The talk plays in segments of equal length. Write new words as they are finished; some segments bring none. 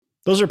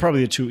Those are probably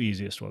the two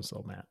easiest ones,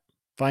 though, Matt.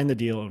 Find the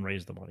deal and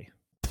raise the money.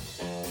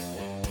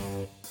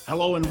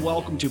 Hello and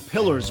welcome to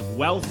Pillars of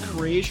Wealth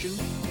Creation,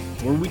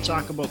 where we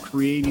talk about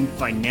creating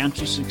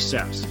financial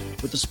success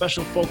with a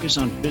special focus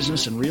on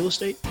business and real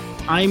estate.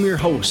 I'm your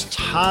host,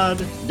 Todd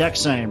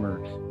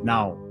Dexheimer.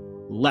 Now,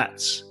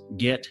 let's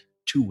get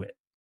to it.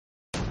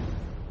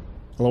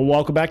 Hello,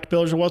 welcome back to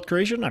Pillars of Wealth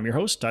Creation. I'm your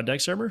host, Todd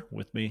Dexheimer.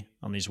 With me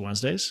on these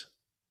Wednesdays,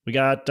 we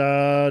got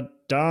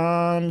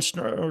Don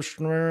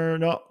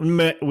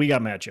we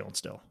got Matt Jones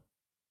still.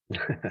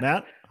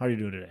 Matt, how are you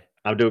doing today?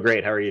 I'm doing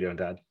great. How are you doing,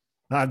 Todd?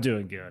 I'm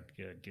doing good.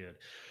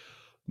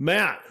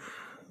 Matt,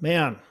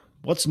 man,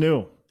 what's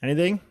new?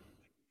 Anything?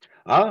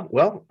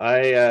 Well,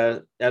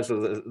 as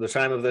of the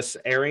time of this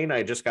airing,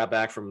 I just got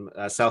back from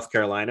South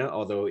Carolina,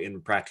 although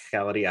in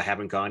practicality, I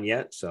haven't gone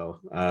yet. So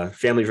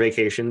family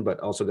vacation, but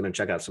also going to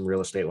check out some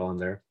real estate while I'm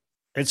there.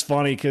 It's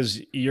funny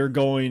because you're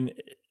going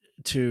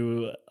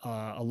to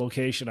a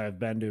location I've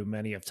been to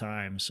many of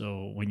times.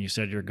 So when you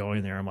said you're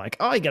going there, I'm like,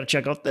 oh, you got to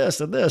check out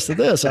this and this and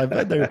this. I've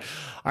been there.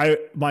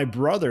 My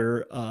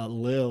brother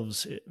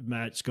lives.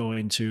 Matt's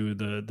going to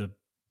the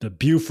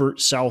Beaufort,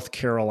 South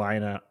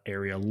Carolina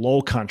area,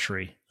 Low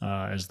Country,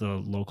 as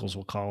the locals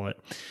will call it,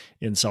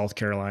 in South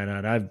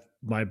Carolina. And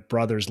my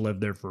brother's lived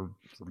there for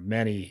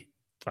many,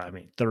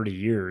 30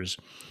 years.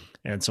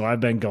 And so I've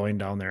been going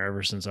down there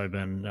ever since I've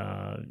been,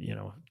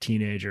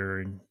 teenager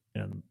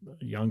and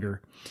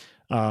younger.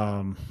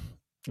 And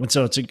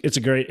so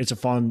it's a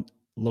fun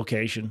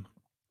location.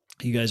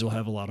 You guys will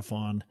have a lot of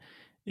fun.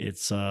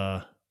 It's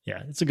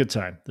it's a good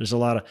time. There's a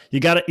lot of, you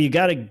gotta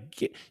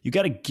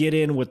get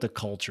in with the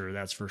culture.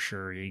 That's for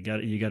sure. You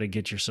gotta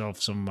get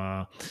yourself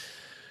some,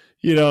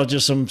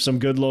 just some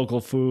good local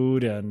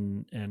food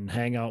and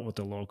hang out with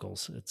the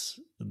locals. It's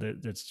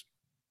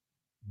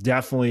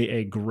definitely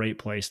a great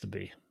place to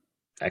be.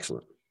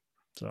 Excellent.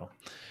 So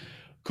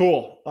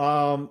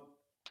cool.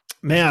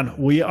 Man,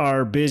 we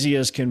are busy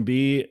as can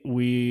be.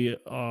 We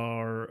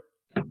are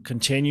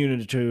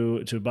continuing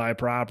to buy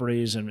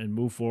properties and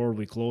move forward.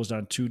 We closed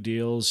on 2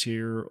 deals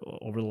here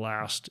over the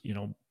last,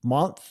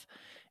 month,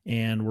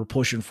 and we're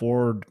pushing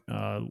forward,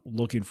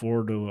 looking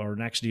forward to our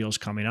next deals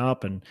coming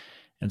up. And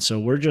so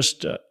we're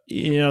just,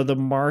 the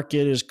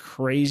market is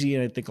crazy.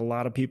 And I think a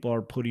lot of people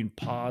are putting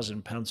pause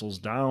and pencils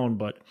down,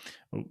 but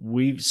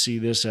we see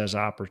this as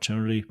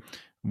opportunity.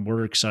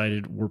 We're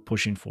excited. We're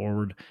pushing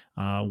forward.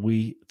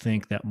 We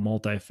think that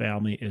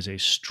multifamily is a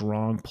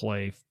strong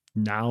play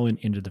now and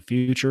into the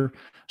future.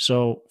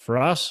 So for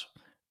us,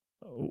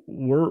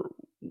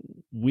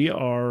 we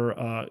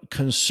are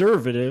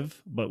conservative,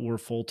 but we're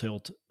full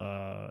tilt.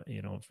 We're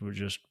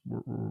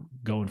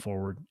going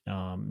forward,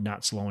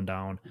 not slowing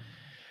down.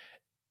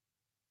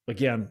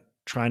 Again,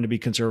 trying to be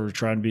conservative,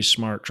 trying to be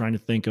smart, trying to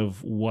think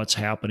of what's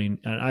happening.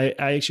 And I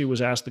actually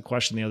was asked the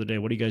question the other day,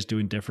 what are you guys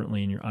doing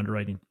differently in your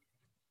underwriting?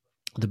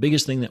 The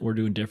biggest thing that we're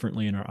doing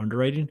differently in our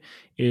underwriting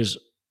is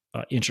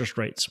interest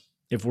rates.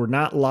 If we're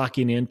not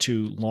locking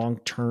into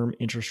long-term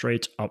interest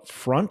rates up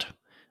front,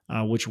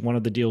 which one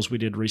of the deals we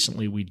did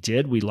recently, we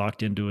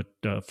locked into it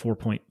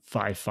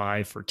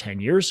 4.55 for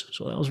 10 years.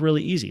 So that was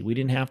really easy. We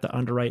didn't have to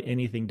underwrite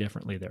anything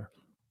differently there.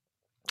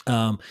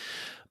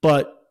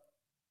 But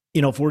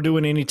if we're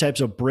doing any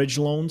types of bridge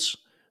loans,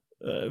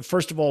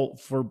 first of all,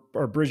 for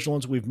our bridge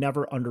loans, we've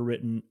never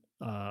underwritten.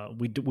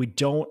 We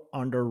don't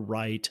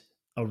underwrite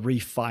a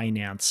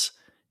refinance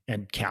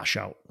and cash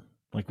out.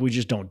 Like, we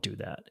just don't do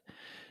that.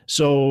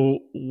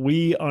 So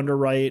we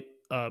underwrite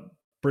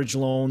bridge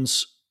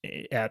loans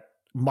at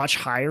much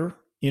higher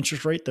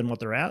interest rate than what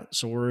they're at.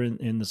 So we're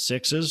in the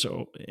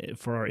 6s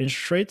for our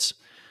interest rates.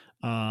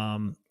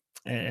 And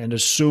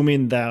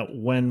assuming that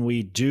when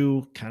we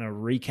do kind of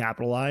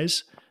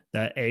recapitalize,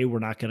 that A, we're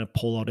not going to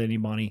pull out any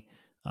money,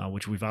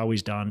 which we've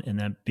always done. And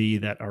then B,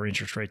 that our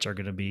interest rates are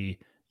going to be,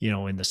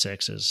 in the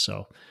 6s.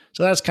 So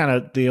that's kind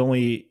of the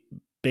only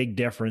big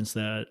difference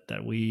that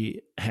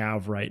we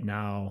have right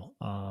now.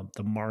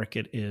 The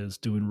market is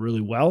doing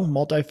really well.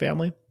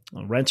 Multifamily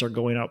rents are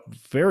going up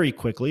very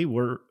quickly.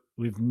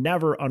 We've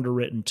never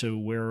underwritten to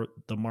where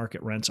the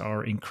market rents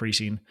are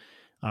increasing.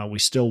 We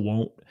still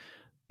won't,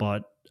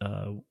 but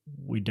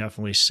we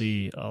definitely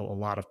see a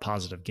lot of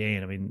positive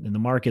gain. I mean, in the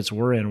markets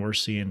we're in, we're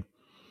seeing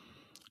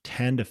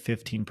 10 to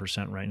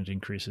 15% rent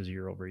increases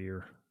year over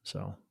year.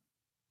 So.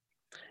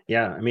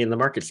 Yeah, I mean, the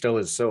market still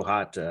is so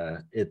hot.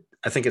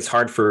 I think it's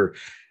hard for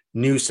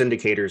new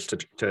syndicators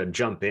to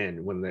jump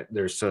in when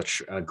there's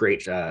such a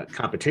great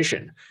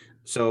competition.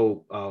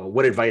 So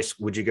what advice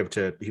would you give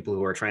to people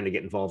who are trying to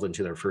get involved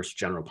into their first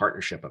general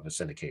partnership of a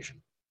syndication?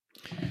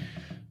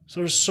 So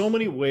there's so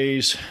many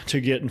ways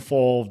to get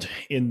involved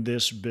in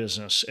this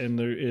business, and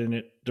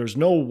there's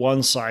no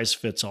one size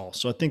fits all.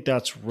 So I think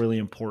that's really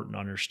important to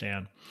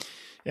understand.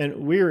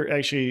 And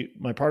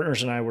my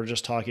partners and I were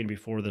just talking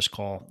before this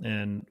call,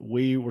 and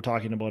we were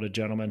talking about a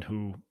gentleman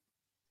who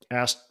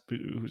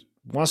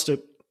wants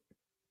to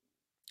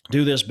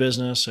do this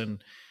business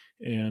and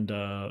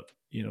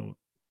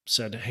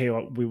said, hey,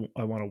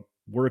 I want to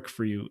work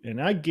for you. And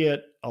I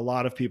get a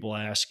lot of people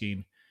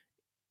asking,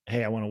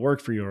 hey, I want to work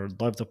for you, or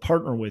love to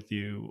partner with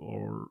you,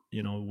 or,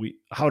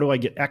 how do I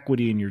get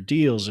equity in your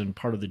deals and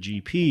part of the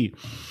GP?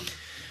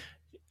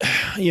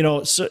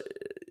 So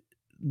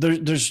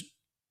there's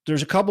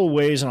a couple of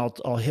ways, and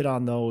I'll hit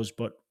on those.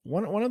 But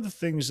one of the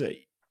things that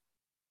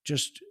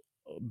just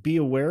be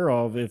aware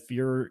of, if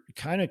you're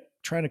kind of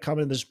trying to come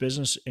into this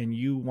business and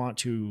you want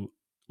to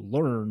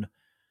learn,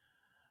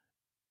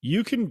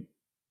 you can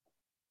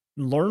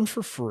learn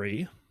for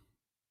free.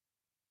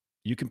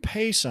 You can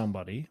pay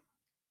somebody.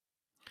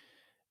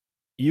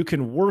 You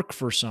can work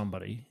for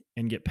somebody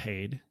and get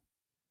paid,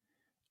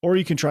 or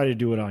you can try to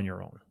do it on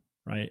your own,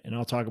 right? And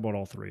I'll talk about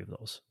all three of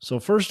those. So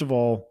first of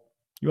all,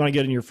 you want to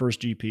get in your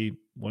first GP,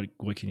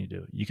 what can you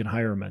do? You can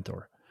hire a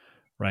mentor,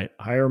 right?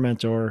 Hire a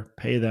mentor,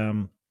 pay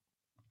them.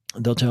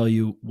 They'll tell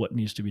you what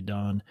needs to be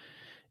done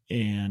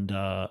and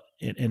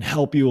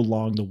help you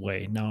along the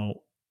way. Now,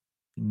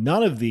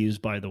 none of these,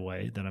 by the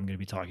way, that I'm going to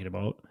be talking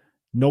about,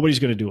 nobody's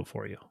going to do it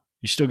for you.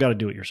 You still got to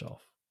do it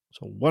yourself.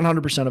 So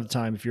 100% of the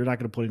time, if you're not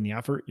going to put in the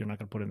effort, you're not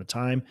going to put in the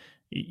time,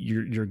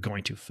 you're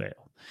going to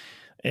fail.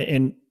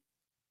 And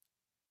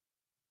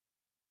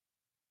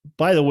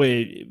by the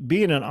way,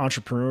 being an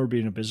entrepreneur,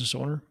 being a business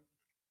owner,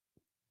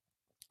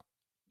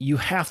 you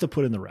have to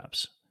put in the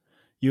reps.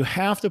 You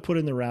have to put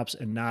in the reps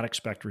and not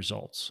expect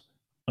results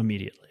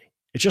immediately.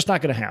 It's just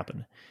not going to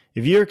happen.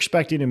 If you're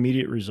expecting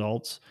immediate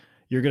results,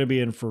 you're going to be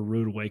in for a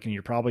rude awakening.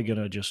 You're probably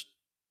going to just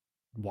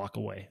walk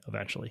away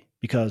eventually,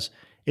 because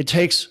it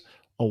takes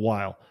a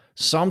while.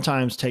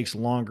 Sometimes takes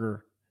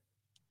longer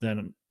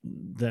than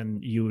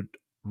you would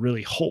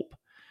really hope,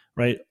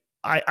 right?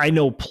 I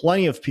know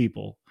plenty of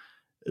people,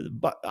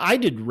 but I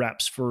did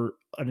reps for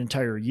an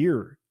entire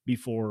year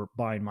before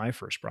buying my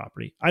first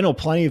property. I know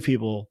plenty of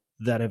people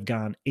that have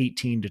gone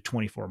 18 to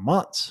 24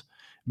 months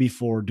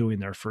before doing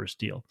their first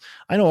deal.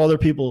 I know other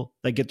people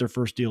that get their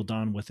first deal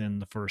done within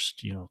the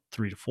first,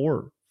 3 to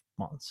 4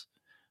 months,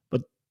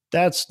 but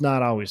that's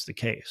not always the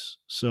case.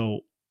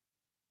 So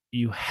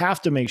you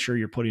have to make sure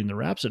you're putting the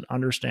reps and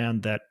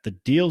understand that the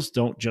deals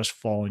don't just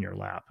fall in your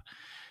lap.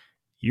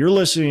 You're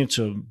listening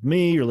to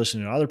me, you're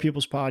listening to other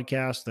people's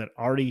podcasts that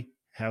already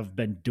have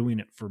been doing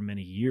it for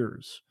many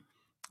years,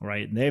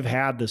 right? And they've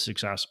had the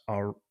success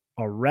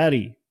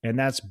already, and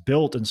that's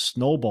built and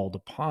snowballed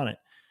upon it.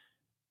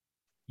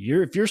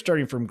 If you're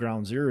starting from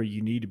ground zero,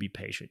 you need to be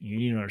patient. You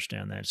need to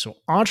understand that. So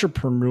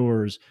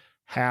entrepreneurs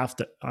have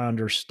to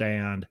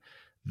understand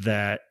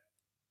that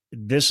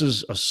this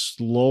is a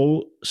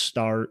slow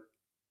start.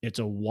 It's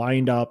a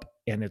wind up,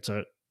 and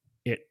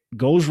it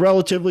goes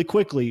relatively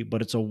quickly,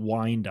 but it's a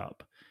wind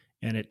up,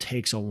 and it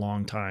takes a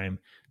long time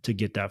to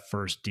get that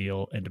first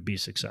deal and to be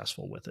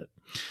successful with it.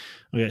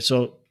 Okay.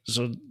 So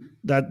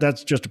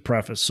that's just a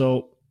preface.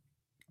 So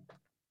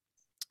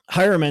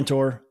hire a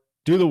mentor,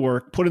 do the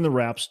work, put in the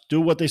reps,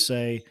 do what they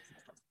say.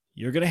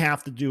 You're going to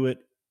have to do it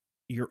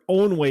your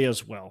own way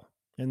as well.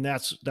 And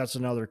that's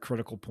another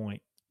critical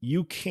point.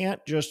 You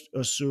can't just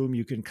assume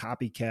you can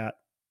copycat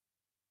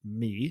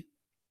me,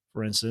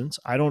 for instance.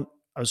 I don't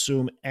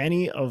assume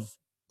any of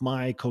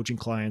my coaching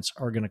clients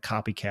are going to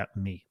copycat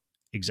me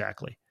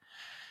exactly.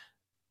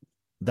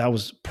 That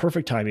was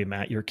perfect timing,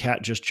 Matt. Your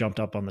cat just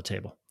jumped up on the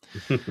table.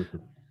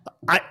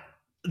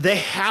 They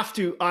have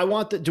to.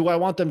 Do I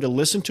want them to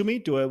listen to me?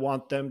 Do I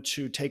want them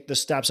to take the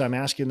steps I'm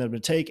asking them to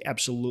take?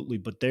 Absolutely.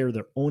 But they're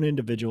their own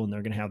individual, and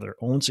they're going to have their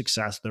own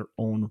success, their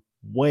own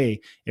way.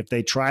 If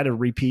they try to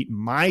repeat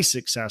my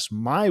success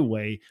my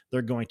way,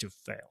 they're going to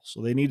fail.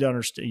 So they need to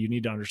understand. You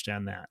need to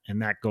understand that. And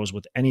that goes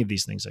with any of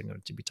these things I'm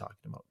going to be talking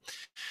about.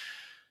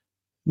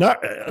 Now,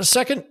 a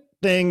second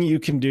thing you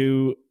can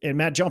do, and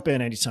Matt, jump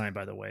in anytime,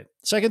 by the way.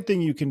 Second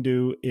thing you can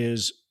do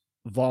is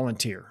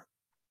volunteer.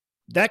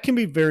 That can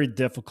be very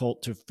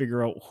difficult to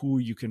figure out who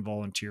you can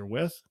volunteer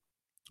with.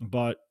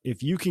 But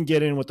if you can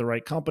get in with the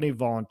right company,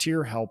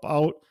 volunteer, help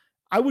out,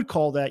 I would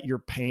call that you're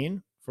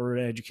paying for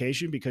an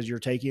education, because you're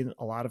taking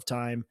a lot of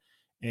time,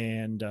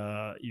 and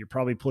you're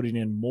probably putting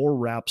in more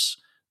reps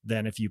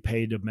than if you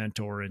paid a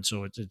mentor. And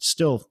so it's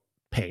still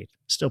paid,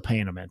 still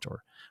paying a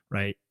mentor,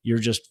 right? You're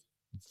just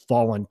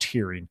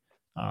volunteering.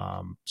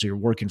 So you're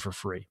working for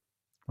free,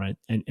 right?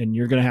 And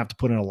you're going to have to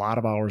put in a lot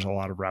of hours, a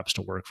lot of reps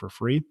to work for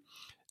free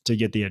to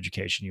get the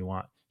education you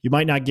want. You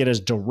might not get as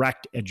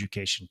direct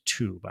education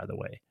too, by the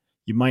way.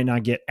 You might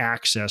not get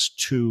access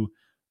to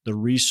the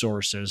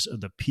resources of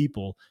the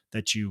people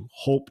that you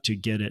hope to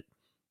get it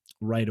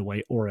right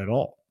away or at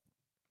all.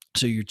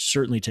 So you're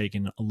certainly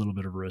taking a little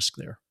bit of risk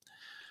there.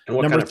 And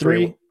what kind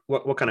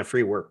of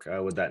free work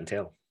would that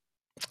entail?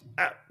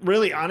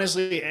 Really,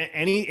 honestly,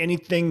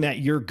 anything that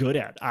you're good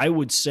at. I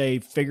would say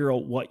figure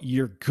out what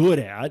you're good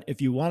at.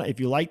 If you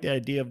like the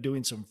idea of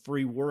doing some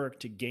free work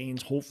to gain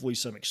hopefully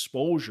some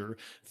exposure,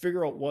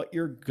 figure out what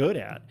you're good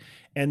at,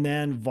 and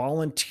then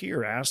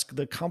volunteer. Ask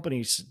the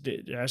companies,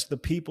 ask the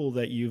people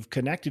that you've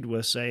connected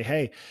with, say,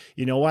 hey,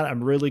 you know what?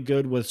 I'm really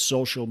good with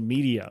social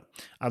media.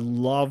 I'd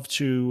love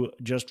to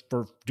just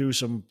do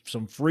some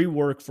free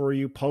work for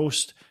you,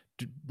 post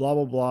blah,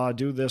 blah, blah,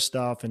 do this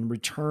stuff in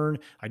return.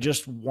 I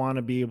just want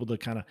to be able to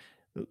kind of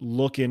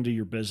look into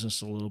your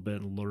business a little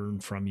bit and learn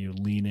from you,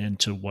 lean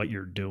into what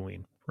you're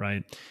doing,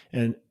 right?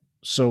 And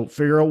so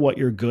figure out what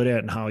you're good at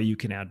and how you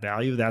can add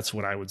value. That's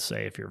what I would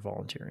say if you're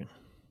volunteering.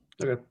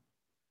 Okay.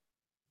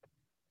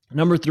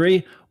 Number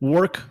 3,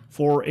 work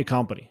for a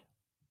company.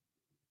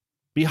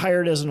 Be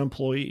hired as an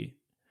employee.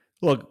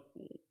 Look,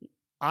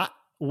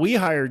 we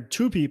hired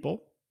 2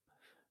 people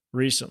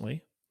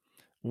recently.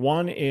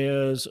 One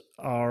is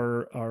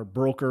our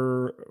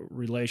broker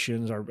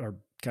relations, our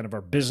kind of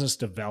our business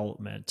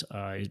development.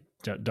 He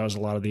does a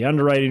lot of the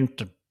underwriting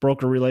to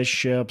broker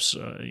relationships.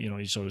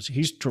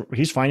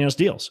 He's finance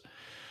deals.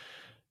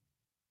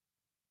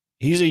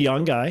 He's a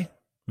young guy,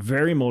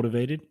 very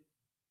motivated.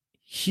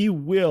 He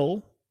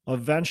will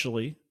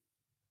eventually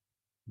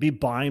be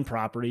buying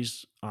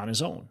properties on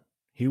his own.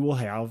 He will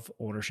have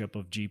ownership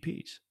of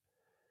GPs,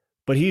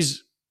 but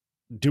he's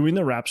doing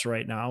the reps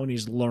right now, and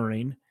he's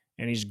learning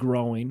and he's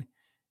growing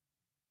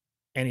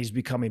and he's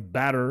becoming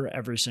better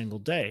every single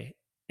day,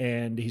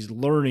 and he's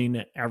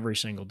learning every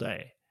single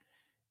day.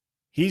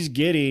 He's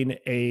getting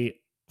a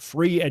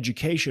free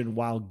education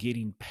while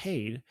getting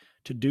paid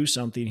to do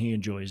something he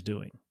enjoys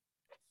doing.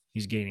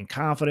 He's gaining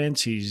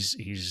confidence.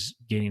 He's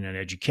gaining an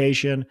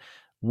education.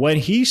 When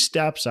he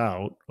steps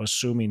out,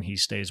 assuming he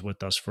stays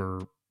with us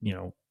for,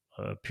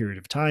 a period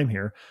of time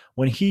here,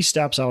 when he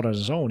steps out on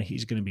his own,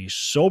 he's going to be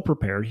so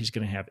prepared. He's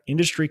going to have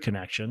industry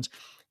connections.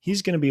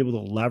 He's going to be able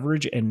to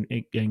leverage and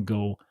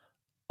go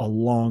a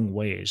long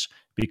ways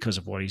because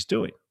of what he's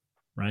doing,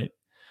 right?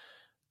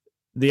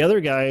 The other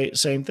guy,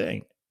 same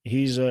thing.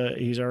 He's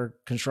our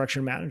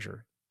construction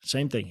manager.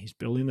 Same thing. He's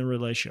building the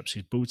relationships.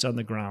 He's boots on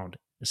the ground.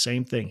 The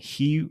same thing.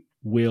 He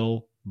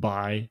will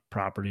buy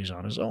properties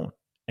on his own.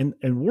 And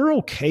we're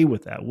okay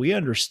with that. We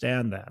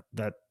understand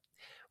that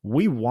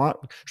we want,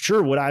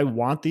 sure, would I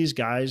want these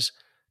guys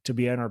to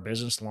be in our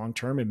business long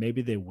term? And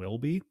maybe they will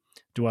be.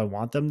 Do I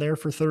want them there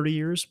for 30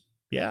 years?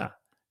 Yeah.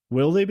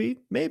 Will they be?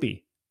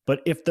 Maybe.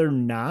 But if they're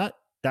not,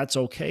 that's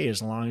okay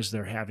as long as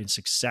they're having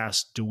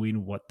success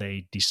doing what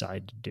they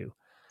decide to do.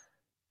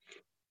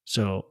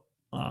 So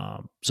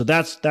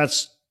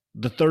that's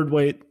the third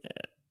way.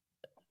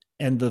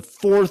 And the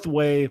fourth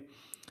way,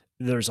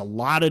 there's a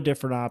lot of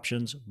different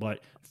options, but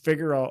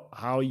figure out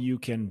how you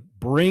can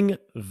bring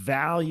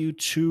value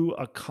to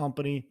a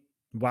company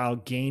while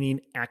gaining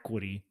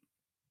equity,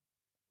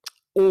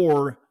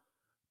 or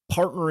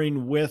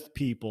partnering with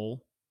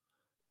people,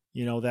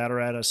 that are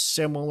at a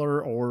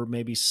similar or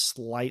maybe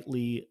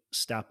slightly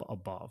step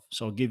above.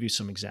 So I'll give you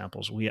some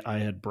examples. I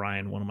had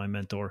Brian, one of my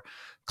mentor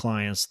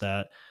clients,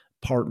 that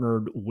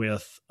partnered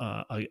with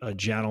a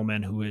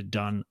gentleman who had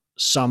done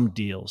some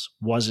deals,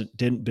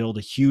 didn't build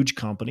a huge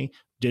company,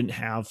 didn't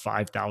have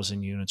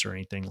 5,000 units or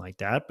anything like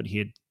that, but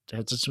he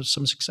had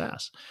some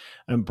success.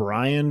 And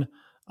Brian,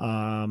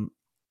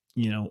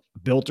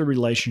 built a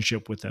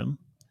relationship with him,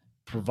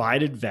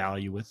 provided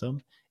value with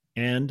him,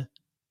 and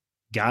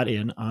got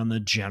in on the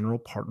general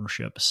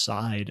partnership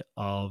side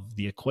of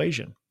the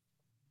equation.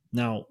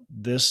 Now,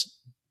 this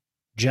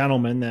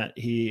gentleman that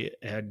he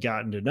had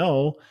gotten to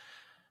know,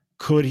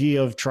 could he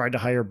have tried to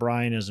hire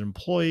Brian as an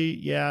employee?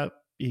 Yeah,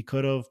 he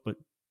could have, but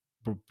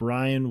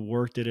Brian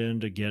worked it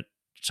in to get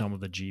some of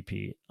the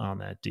GP on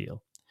that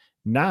deal.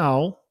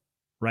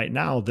 Right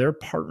now, they're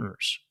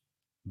partners.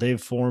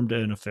 They've formed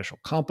an official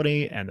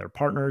company and they're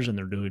partners, and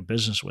they're doing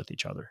business with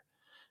each other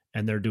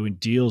and they're doing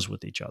deals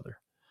with each other.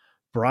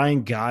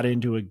 Brian got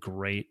into a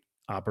great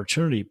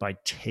opportunity by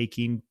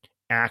taking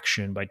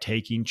action, by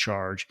taking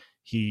charge.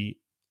 He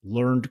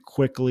learned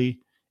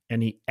quickly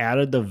and he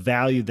added the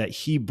value that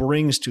he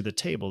brings to the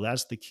table.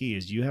 That's the key,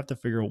 is you have to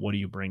figure out what do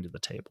you bring to the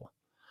table.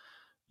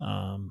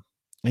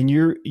 And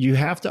you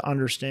have to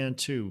understand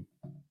too,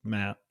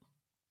 Matt,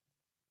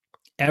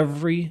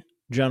 every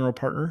general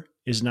partner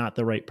is not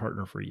the right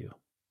partner for you.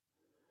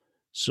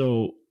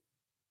 So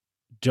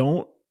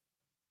don't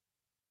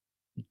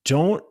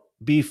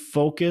be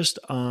focused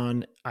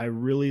on, I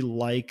really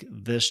like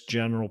this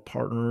general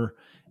partner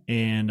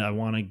and I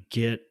want to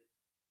get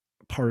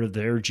part of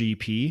their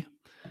GP.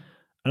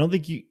 I don't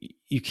think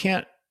you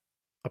can't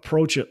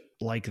approach it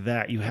like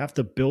that. You have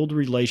to build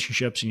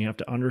relationships and you have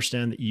to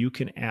understand that you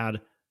can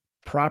add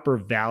proper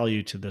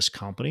value to this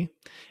company.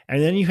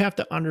 And then you have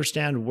to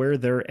understand where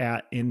they're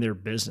at in their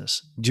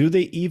business. Do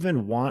they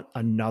even want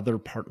another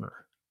partner?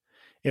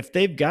 If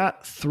they've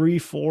got 3,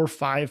 4,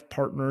 5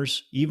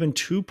 partners, even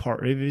 2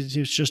 partners,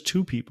 if it's just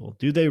 2 people,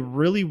 do they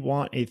really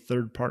want a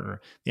third partner?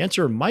 The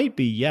answer might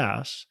be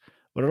yes,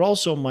 but it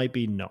also might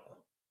be no.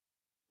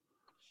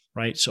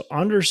 Right? So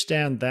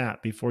understand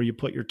that before you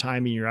put your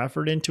time and your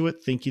effort into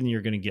it, thinking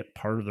you're going to get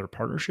part of their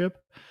partnership.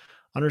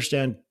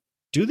 Understand,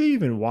 do they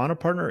even want a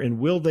partner, and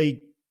will they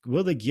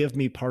give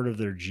me part of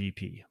their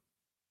GP?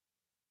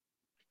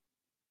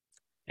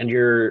 And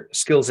your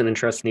skills and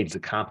interests need to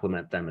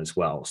complement them as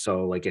well.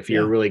 So like if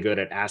you're really good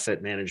at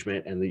asset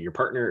management and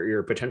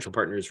your potential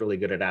partner is really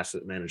good at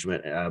asset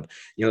management,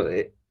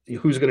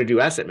 who's going to do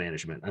asset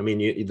management? I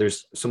mean,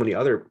 there's so many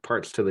other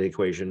parts to the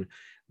equation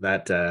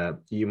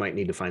that you might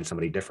need to find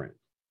somebody different.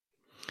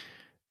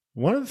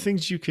 One of the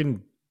things you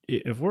can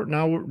if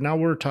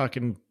we're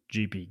talking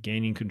GP,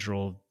 gaining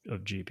control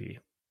of GP.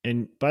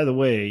 And by the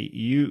way,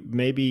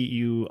 maybe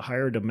you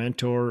hired a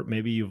mentor,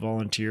 maybe you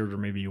volunteered, or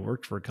maybe you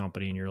worked for a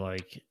company and you're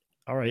like,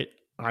 all right,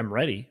 I'm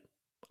ready.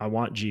 I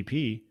want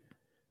GP,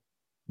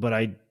 but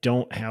I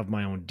don't have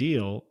my own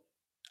deal.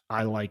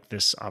 I like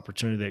this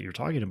opportunity that you're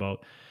talking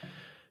about.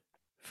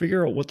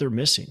 Figure out what they're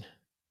missing.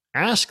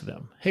 Ask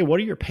them, hey, what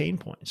are your pain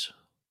points?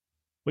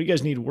 What do you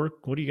guys need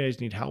work? What do you guys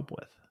need help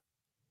with?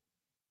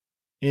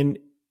 And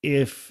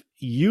if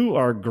you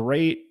are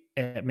great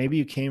at, maybe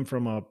you came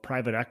from a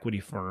private equity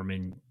firm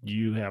and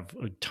you have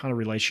a ton of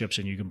relationships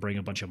and you can bring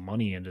a bunch of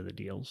money into the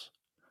deals,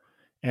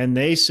 and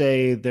they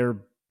say their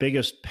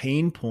biggest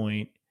pain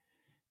point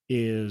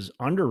is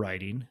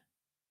underwriting,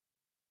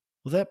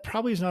 well, that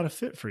probably is not a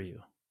fit for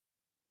you.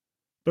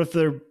 But if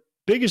their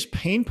biggest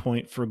pain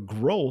point for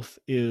growth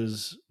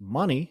is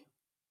money,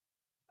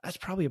 that's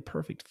probably a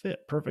perfect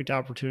fit, perfect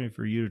opportunity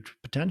for you to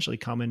potentially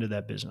come into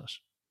that business.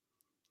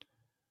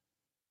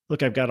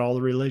 Look, I've got all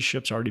the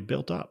relationships already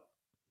built up.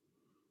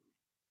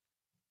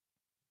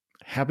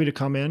 Happy to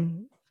come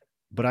in,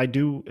 but I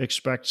do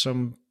expect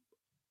some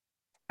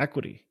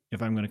equity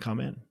if I'm going to come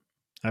in.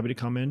 Happy to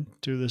come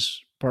into this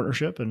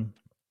partnership, and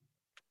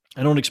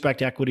I don't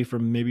expect equity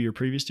from maybe your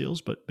previous deals,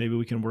 but maybe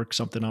we can work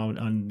something out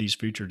on these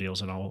future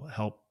deals, and I'll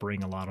help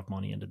bring a lot of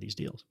money into these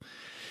deals.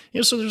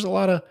 So there's a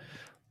lot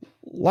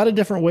of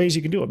different ways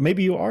you can do it.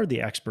 Maybe you are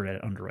the expert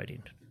at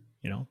underwriting.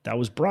 That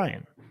was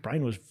Brian.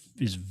 Brian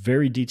is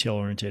very detail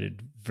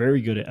oriented,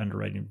 very good at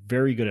underwriting,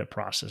 very good at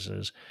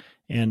processes,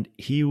 and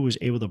he was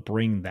able to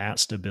bring that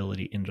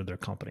stability into their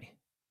company.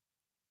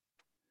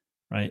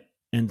 Right?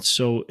 And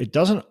so it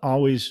doesn't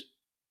always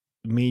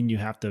mean you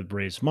have to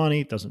raise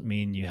money. It doesn't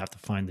mean you have to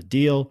find the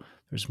deal.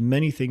 There's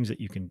many things that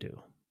you can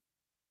do.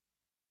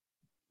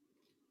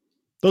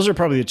 Those are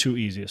probably the two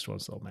easiest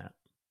ones though, Matt.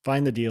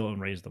 Find the deal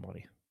and raise the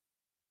money.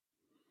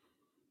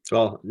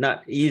 Well,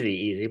 not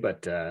easy,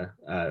 but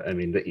I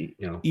mean,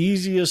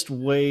 easiest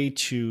way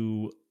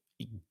to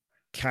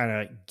kind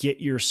of get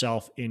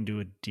yourself into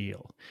a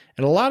deal.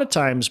 And a lot of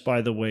times,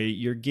 by the way,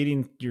 you're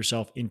getting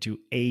yourself into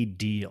a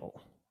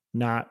deal,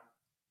 not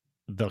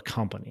the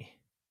company.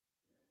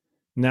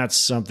 And that's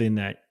something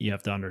that you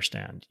have to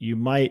understand. You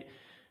might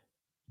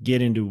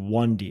get into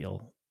one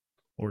deal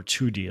or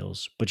two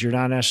deals, but you're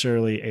not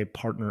necessarily a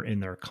partner in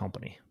their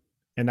company.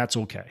 And that's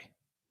okay.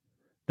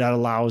 That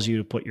allows you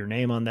to put your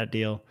name on that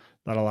deal.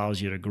 That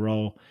allows you to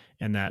grow.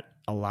 And that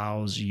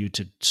allows you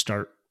to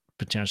start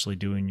potentially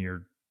doing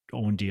your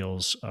own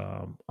deals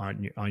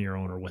on your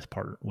own or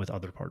with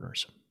other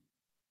partners.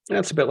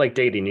 That's a bit like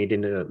dating,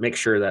 needing to make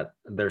sure that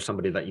there's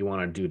somebody that you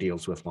want to do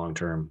deals with long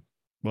term.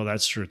 Well,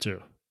 that's true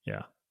too.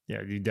 Yeah.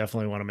 You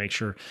definitely want to make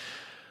sure.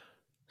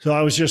 So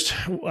I was just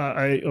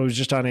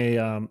on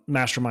a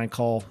mastermind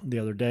call the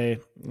other day,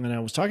 and I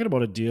was talking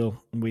about a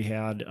deal we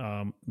had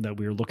that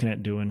we were looking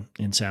at doing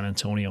in San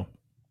Antonio.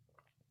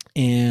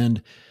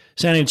 And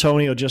San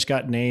Antonio just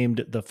got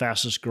named the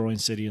fastest growing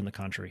city in the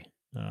country.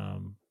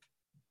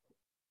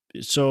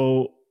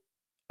 So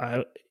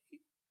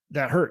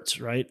that hurts,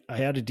 right? I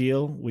had a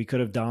deal we could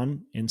have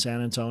done in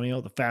San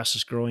Antonio, the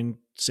fastest growing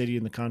city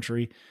in the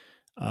country.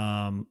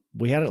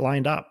 We had it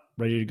lined up,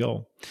 ready to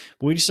go.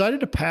 But we decided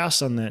to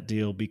pass on that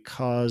deal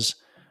because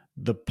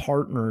the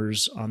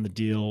partners on the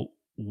deal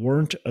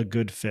weren't a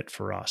good fit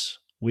for us.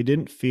 We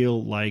didn't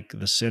feel like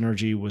the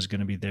synergy was going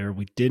to be there.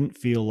 We didn't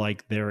feel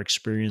like their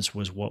experience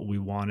was what we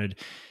wanted.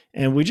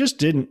 And we just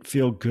didn't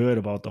feel good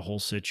about the whole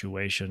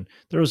situation.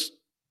 There was,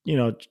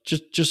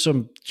 just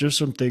some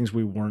things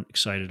we weren't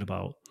excited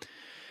about.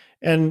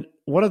 And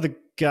one of the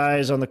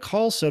guys on the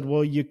call said,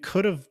 well, you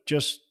could have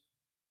just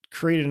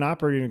created an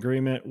operating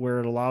agreement where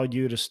it allowed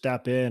you to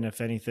step in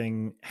if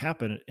anything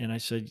happened. And I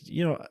said,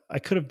 I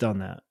could have done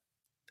that.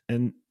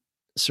 And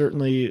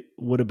certainly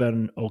would have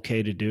been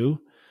okay to do.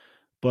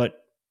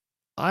 But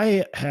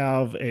I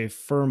have a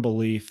firm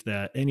belief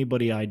that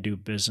anybody I do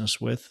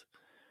business with,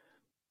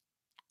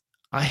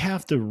 I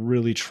have to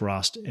really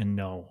trust and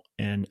know.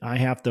 And I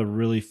have to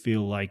really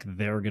feel like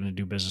they're going to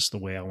do business the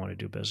way I want to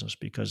do business,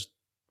 because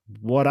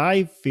what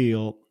I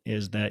feel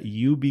is that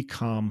you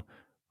become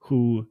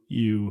who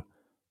you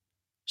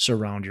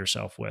surround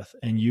yourself with,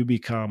 and you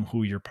become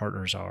who your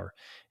partners are.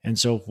 And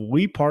so if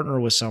we partner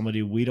with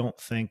somebody we don't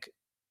think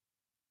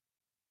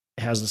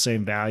has the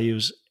same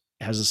values,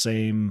 has the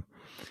same,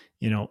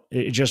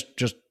 it just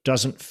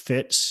doesn't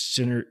fit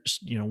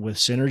with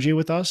synergy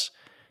with us,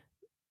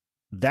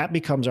 that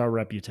becomes our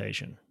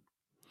reputation.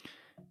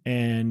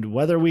 And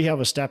whether we have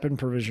a step-in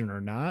provision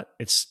or not,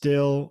 it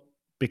still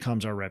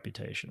becomes our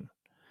reputation.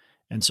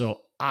 And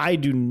so I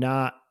do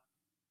not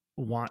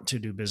want to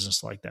do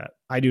business like that.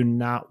 I do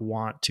not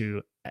want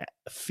to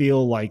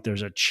feel like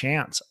there's a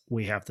chance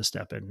we have to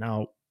step in.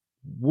 Now,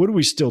 would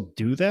we still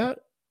do that?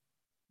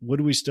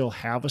 Would we still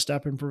have a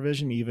step-in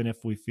provision even if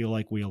we feel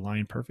like we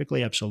align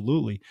perfectly?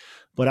 Absolutely.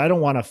 But I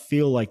don't want to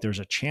feel like there's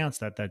a chance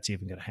that that's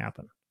even going to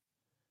happen.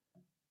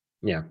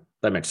 Yeah,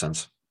 that makes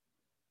sense.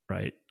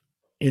 Right.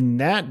 In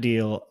that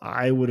deal,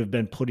 I would have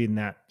been putting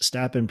that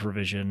step-in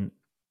provision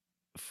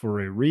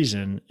for a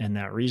reason, and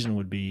that reason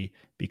would be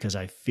because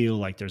I feel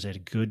like there's a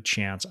good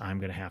chance I'm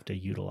going to have to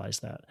utilize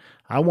that.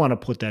 I want to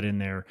put that in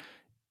there,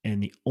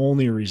 and the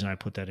only reason I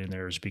put that in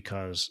there is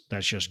because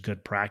that's just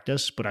good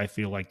practice, but I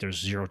feel like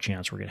there's zero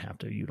chance we're going to have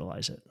to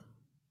utilize it.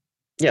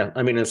 Yeah,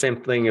 I mean, the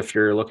same thing if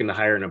you're looking to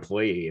hire an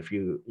employee. If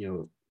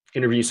you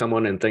interview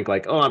someone and think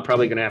like, oh, I'm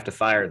probably going to have to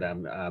fire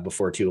them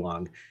before too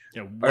long.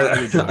 Yeah, why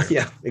would you hire?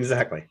 Yeah,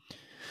 exactly.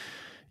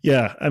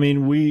 Yeah, I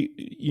mean,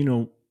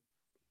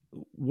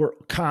 we're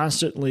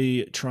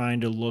constantly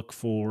trying to look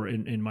for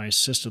in my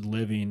assisted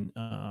living,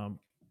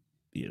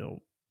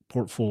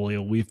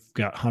 portfolio. We've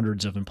got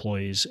hundreds of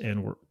employees,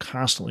 and we're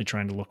constantly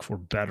trying to look for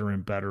better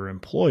and better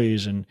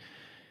employees, and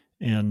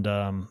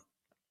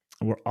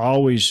we're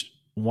always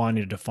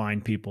wanting to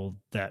find people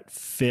that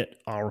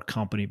fit our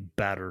company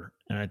better.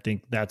 And I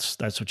think that's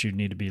what you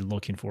need to be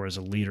looking for as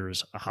a leader: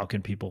 is how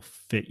can people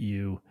fit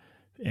you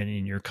and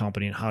in your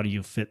company, and how do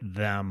you fit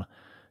them?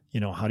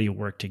 How do you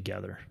work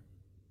together?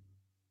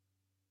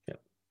 Yeah.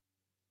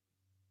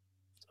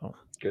 So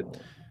good.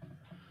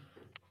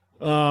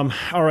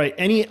 All right.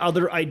 Any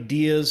other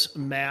ideas,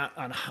 Matt,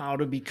 on how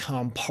to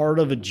become part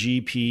of a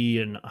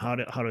GP and how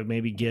to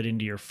maybe get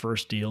into your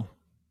first deal?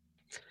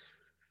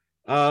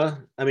 I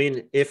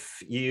mean,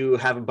 if you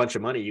have a bunch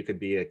of money, you could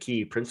be a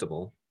key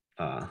principal.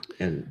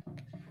 And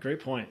Great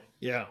point.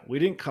 Yeah, we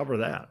didn't cover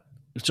that.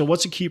 So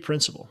what's a key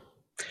principal?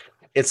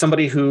 it's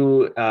somebody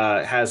who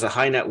has a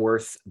high net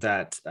worth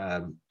that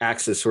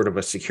acts as sort of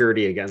a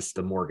security against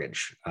the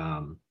mortgage.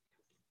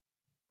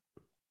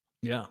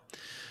 Yeah.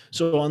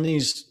 So on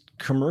these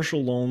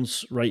commercial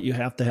loans, right, you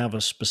have to have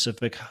a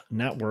specific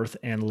net worth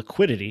and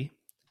liquidity.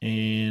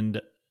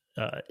 And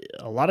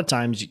a lot of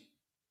times,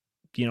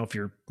 if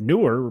you're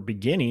newer or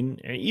beginning,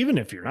 even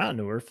if you're not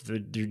newer, if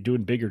you're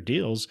doing bigger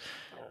deals,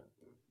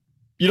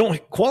 you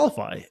don't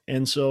qualify.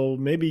 And so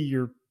maybe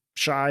you're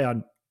shy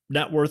on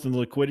net worth and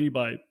liquidity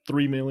by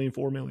 $3 million,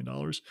 $4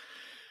 million.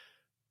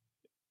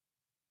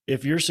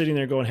 If you're sitting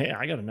there going, hey,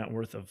 I got a net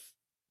worth of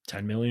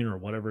 10 million or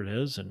whatever it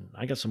is, and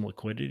I got some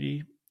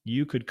liquidity,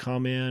 you could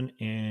come in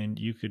and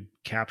you could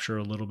capture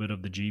a little bit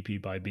of the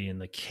GP by being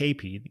the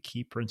KP, the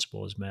key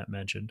principal, as Matt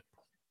mentioned.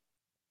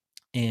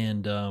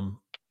 And,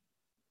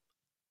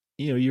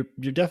 you're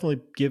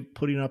definitely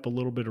putting up a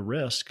little bit of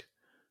risk,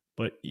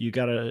 but you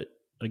got to,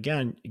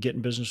 again, get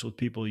in business with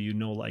people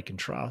like, and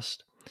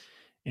trust.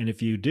 And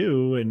if you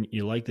do, and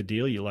you like the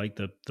deal, you like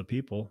the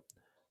people,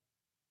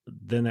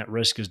 then that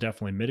risk is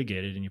definitely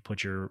mitigated, and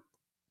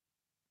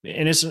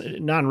and it's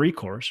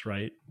non-recourse,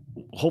 right?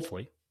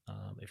 Hopefully.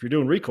 If you're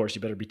doing recourse,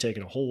 you better be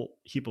taking a whole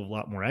heap of a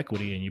lot more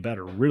equity, and you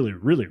better really,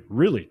 really,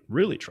 really,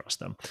 really trust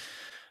them.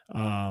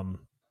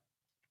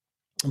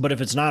 But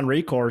if it's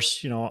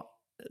non-recourse,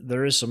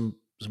 there is some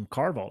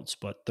carve outs,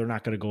 but they're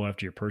not going to go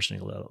after you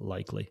personally,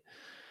 likely.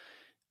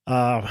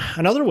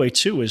 Another way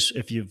too is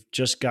if you've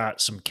just got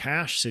some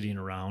cash sitting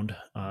around,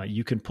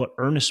 you can put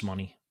earnest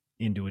money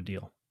into a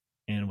deal,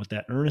 and with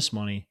that earnest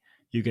money,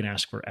 you can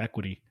ask for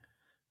equity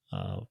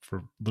for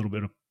a little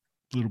bit of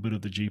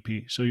the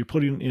GP. So you're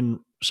putting in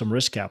some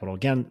risk capital.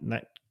 Again,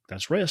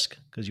 that's risk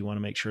because you want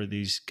to make sure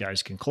these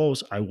guys can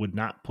close. I would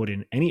not put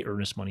in any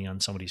earnest money on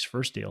somebody's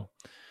first deal.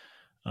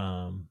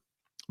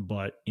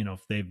 But if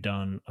they've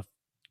done a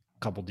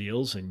couple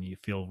deals and you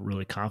feel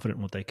really confident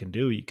in what they can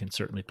do, you can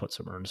certainly put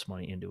some earnest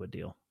money into a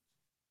deal.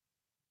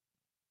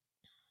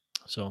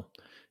 So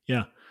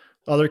yeah,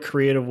 other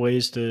creative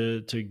ways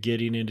to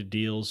getting into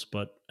deals.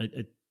 But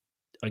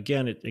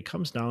it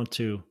comes down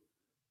to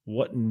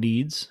what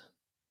needs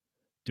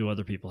do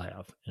other people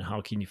have, and how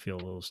can you fill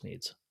those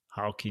needs?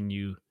 How can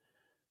you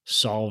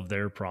solve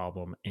their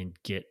problem and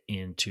get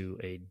into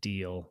a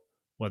deal,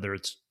 whether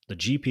it's the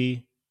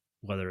GP,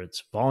 whether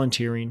it's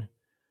volunteering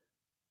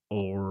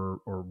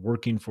or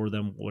working for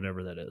them,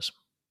 whatever that is.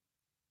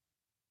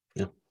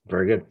 Yeah,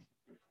 very good.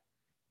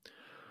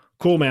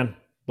 Cool, man.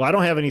 Well, I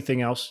don't have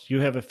anything else.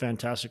 You have a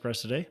fantastic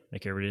rest of the day.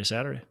 Make every day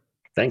Saturday.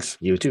 Thanks.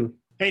 You too.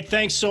 Hey,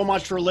 thanks so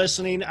much for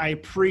listening. I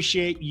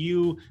appreciate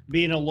you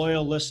being a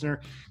loyal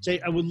listener.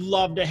 I would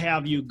love to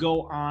have you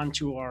go on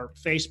to our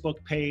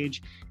Facebook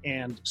page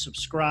and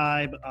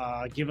subscribe,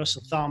 give us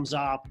a thumbs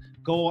up,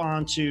 go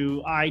on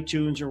to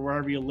iTunes or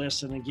wherever you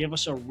listen and give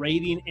us a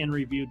rating and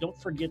review. Don't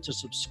forget to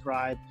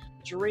subscribe.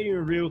 Your rating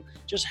and review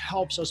just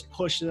helps us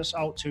push this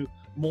out to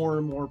more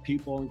and more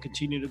people and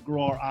continue to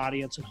grow our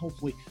audience and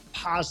hopefully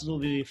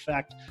positively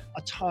affect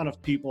a ton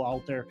of people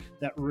out there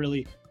that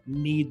really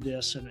need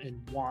this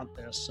and want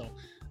this. So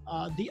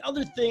the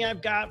other thing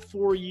I've got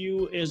for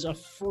you is a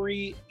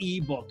free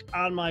ebook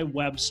on my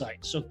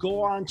website. So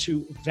go on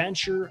to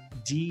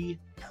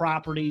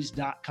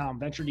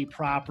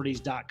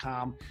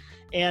venturedproperties.com,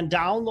 and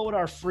download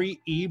our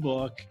free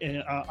ebook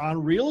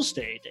on real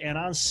estate and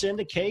on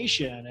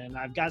syndication. And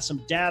I've got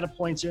some data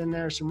points in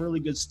there, some really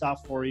good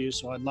stuff for you.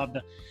 So I'd love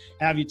to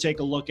have you take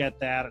a look at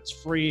that. It's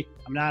free.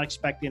 I'm not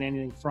expecting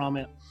anything from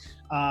it.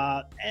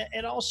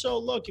 And also,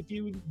 look, if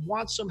you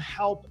want some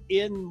help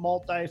in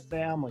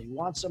multifamily,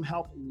 want some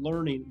help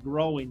learning,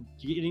 growing,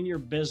 getting your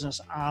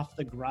business off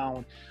the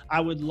ground,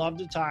 I would love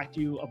to talk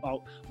to you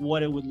about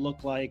what it would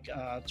look like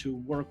to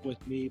work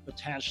with me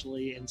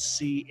potentially and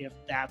see if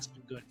that's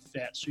a good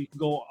fit. So you can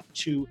go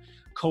to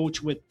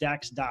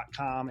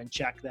coachwithdex.com and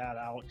check that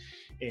out.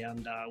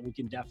 And we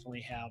can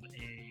definitely have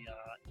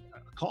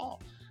a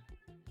call.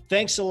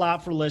 Thanks a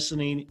lot for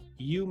listening.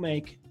 You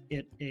make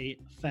it a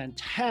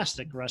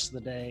fantastic rest of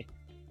the day.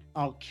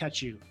 I'll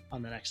catch you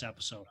on the next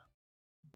episode.